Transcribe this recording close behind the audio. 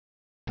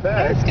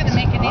I was going to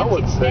make an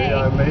Nancy stay,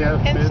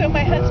 and so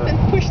my husband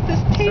pushed this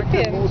tape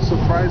in. Second most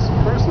surprised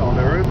person on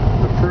earth,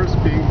 the first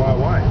being my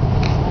wife.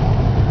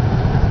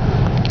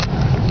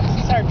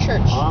 This is our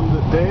church. On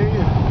the day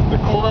the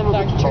quorum of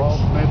the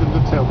 12 met in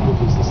the temple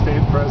to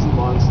sustain President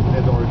Monson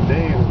and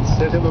ordained and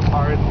set him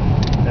apart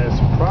as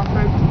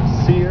prophet,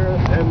 seer,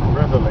 and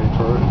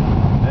revelator,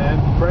 and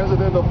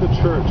president of the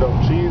Church of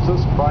Jesus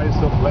Christ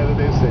of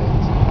Latter-day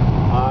Saints,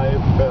 I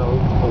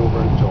felt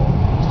overjoyed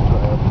to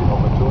have the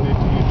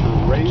opportunity to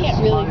raise I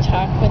can't really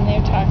talk when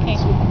they're talking.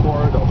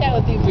 Support of that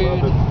would be rude.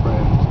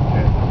 Friend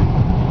and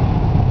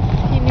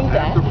you knew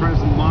that. After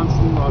President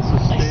Monson was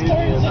sustained, he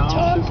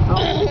announced his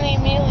coming. They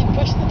immediately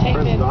pushed the tape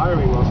President in.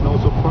 Eyring was no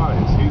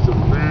surprise. He's a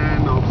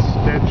man of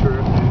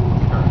stature and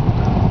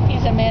character.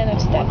 He's a man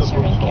of stature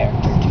and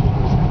character too.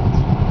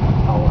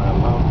 How I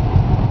love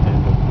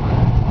and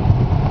admire.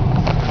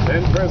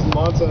 Then President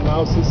Monson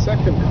announced his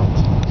second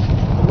council.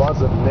 It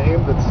was a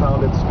name that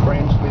sounded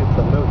strangely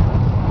familiar.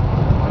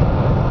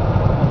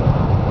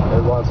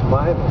 It was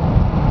my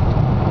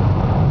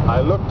name. I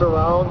looked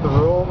around the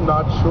room,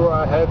 not sure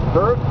I had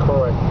heard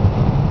correctly,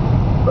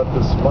 but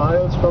the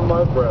smiles from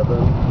my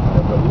brethren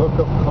and the look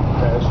of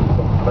compassion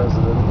from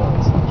President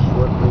Monson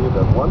assured me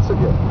that once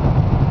again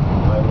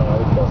my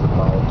life was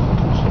about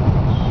to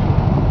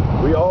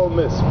change. We all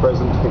miss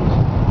President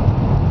Hinckley.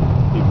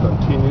 He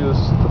continues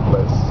to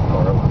bless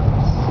our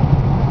lives.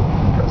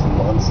 President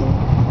Monson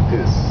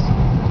is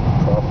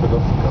prophet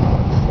of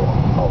God for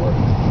our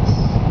days.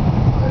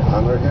 I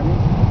honor him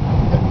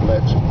and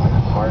pledge my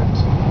heart,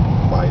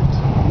 might,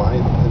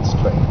 and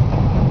strength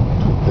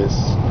to this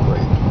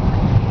great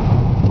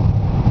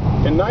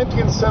work. In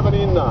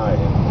 1979,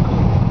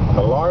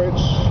 a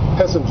large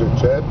passenger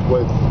jet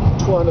with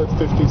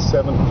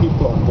 257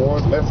 people on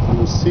board left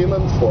New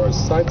Zealand for a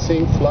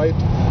sightseeing flight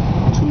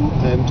to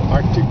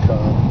Antarctica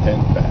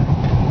and back.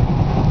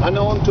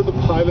 Unknown to the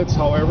pilots,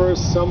 however,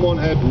 someone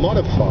had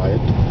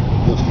modified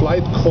the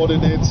flight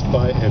coordinates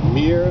by a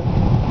mere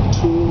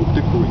 2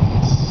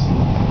 degrees.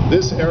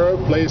 This error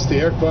placed the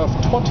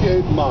aircraft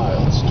 28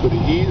 miles to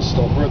the east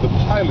of where the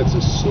pilots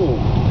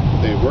assumed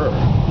they were.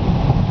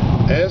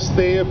 As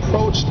they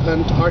approached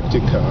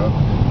Antarctica,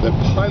 the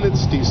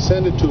pilots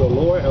descended to a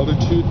lower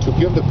altitude to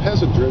give the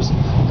passengers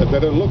a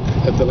better look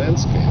at the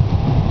landscape.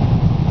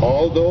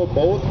 Although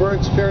both were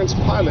experienced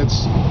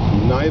pilots,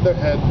 neither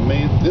had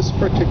made this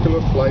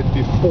particular flight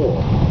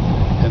before,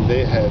 and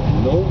they had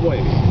no way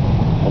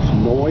of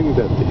knowing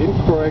that the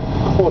incorrect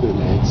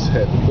coordinates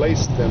had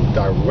placed them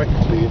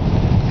directly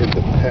in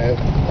the path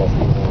of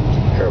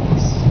Mount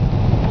Erebus,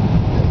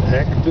 an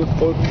active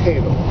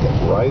volcano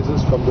that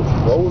rises from the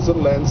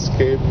frozen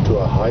landscape to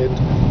a height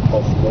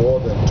of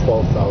more than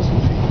 12,000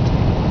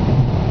 feet.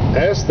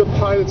 As the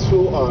pilots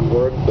flew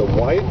onward, the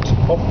white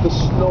of the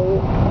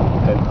snow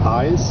and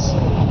ice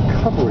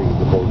covering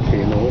the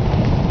volcano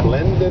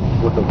blended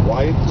with the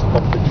white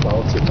of the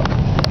clouds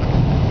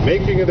above,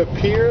 making it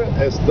appear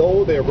as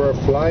though they were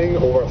flying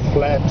over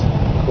flat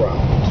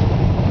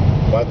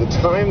ground. By the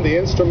time the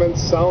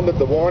instruments sounded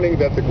the warning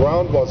that the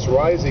ground was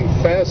rising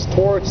fast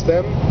towards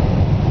them,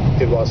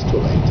 it was too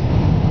late.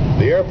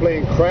 The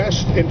airplane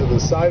crashed into the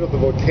side of the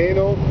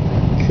volcano,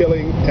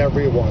 killing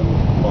everyone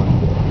on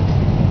board.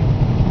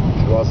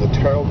 It was a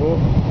terrible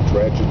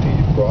tragedy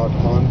brought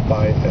on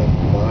by a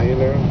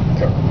minor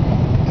error,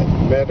 a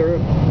matter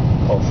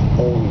of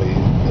only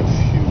a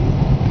few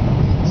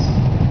degrees.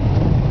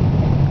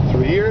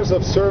 Through years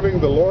of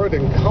serving the Lord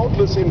in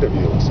countless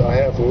interviews, I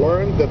have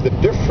learned that the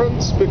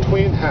difference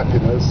between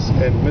happiness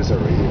and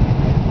misery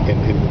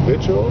in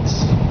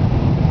individuals,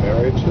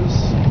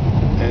 marriages,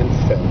 and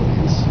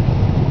families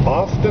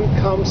often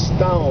comes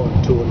down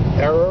to an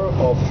error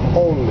of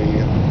only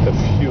a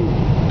few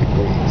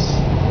degrees.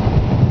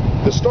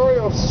 The story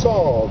of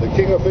Saul, the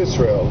king of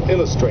Israel,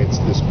 illustrates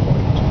this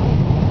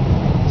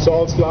point.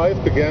 Saul's life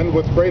began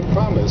with great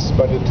promise,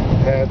 but it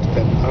had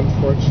an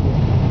unfortunate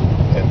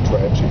and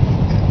tragic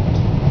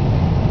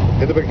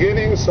end. In the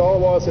beginning, Saul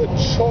was a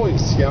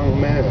choice young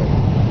man,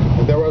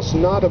 and there was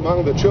not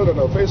among the children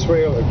of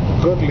Israel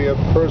a goodlier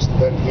person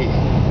than he.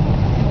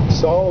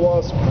 Saul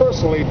was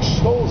personally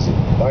chosen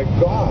by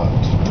God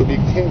to be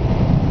king.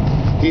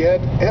 He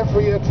had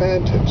every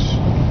advantage.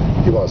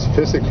 He was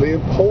physically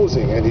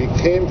imposing, and he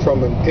came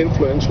from an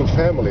influential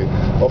family.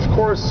 Of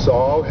course,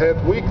 Saul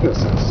had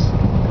weaknesses,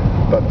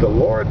 but the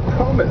Lord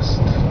promised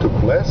to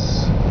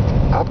bless,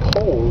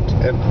 uphold,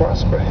 and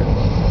prosper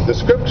him. The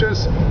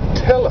scriptures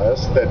tell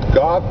us that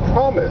God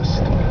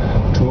promised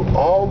to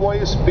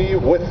always be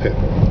with him,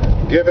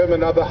 give him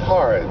another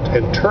heart,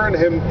 and turn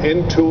him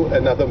into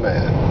another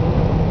man.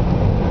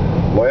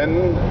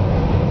 When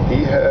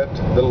he had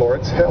the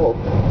Lord's help,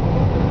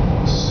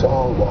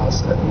 Saul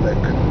was a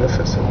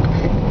magnificent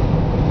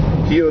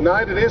king. He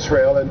united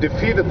Israel and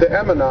defeated the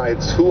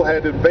Ammonites who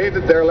had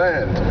invaded their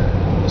land.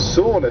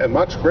 Soon a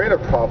much greater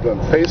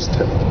problem faced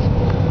him.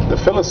 The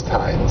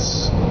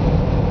Philistines,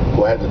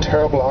 who had a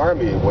terrible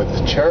army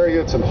with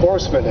chariots and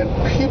horsemen and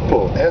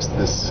people as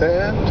the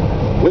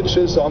sand which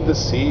is on the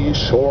sea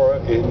shore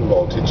in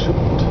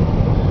multitude.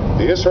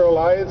 The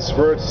Israelites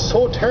were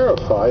so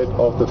terrified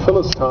of the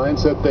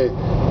Philistines that they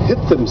hid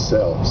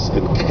themselves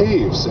in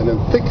caves and in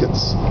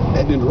thickets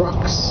and in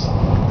rocks.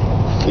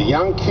 The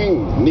young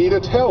king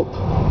needed help.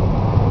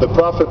 The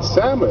prophet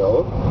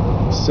Samuel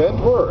sent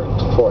word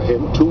for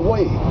him to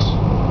wait,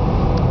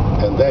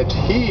 and that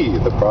he,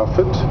 the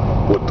prophet,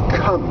 would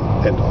come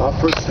and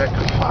offer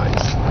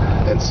sacrifice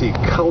and seek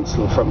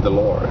counsel from the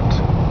Lord.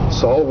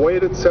 Saul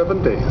waited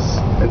 7 days,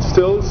 and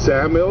still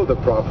Samuel, the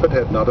prophet,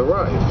 had not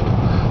arrived.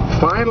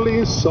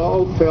 Finally,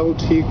 Saul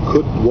felt he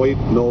could wait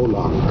no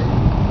longer.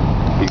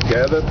 He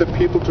gathered the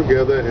people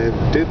together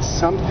and did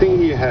something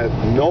he had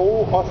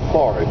no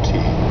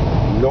authority,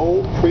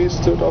 no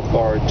priesthood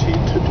authority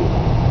to do.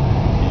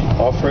 He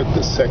offered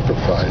the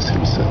sacrifice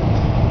himself.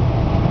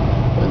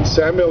 When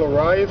Samuel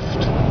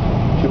arrived,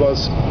 he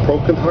was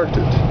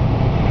broken-hearted.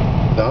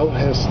 "Thou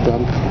hast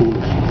done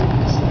foolishly,"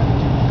 he said.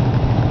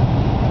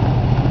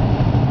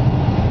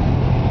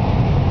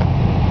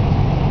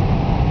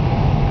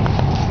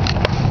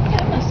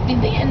 That must be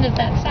the end of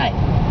that side.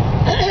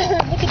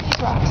 Look at these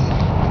rocks.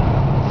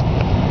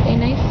 They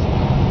nice?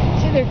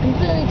 See, they're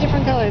completely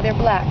different color. They're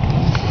black.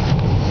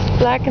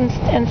 Black and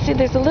see,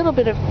 there's a little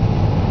bit of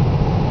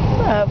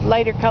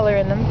lighter color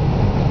in them.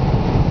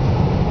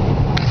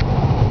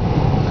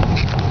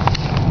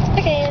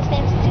 Okay, that's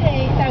Nancy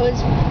today. That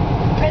was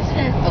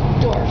President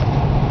Uchtdorf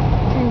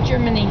from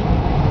Germany.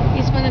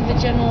 He's one of the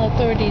general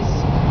authorities.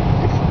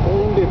 If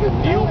only the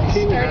new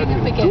king had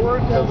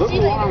endured a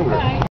little longer. Bye.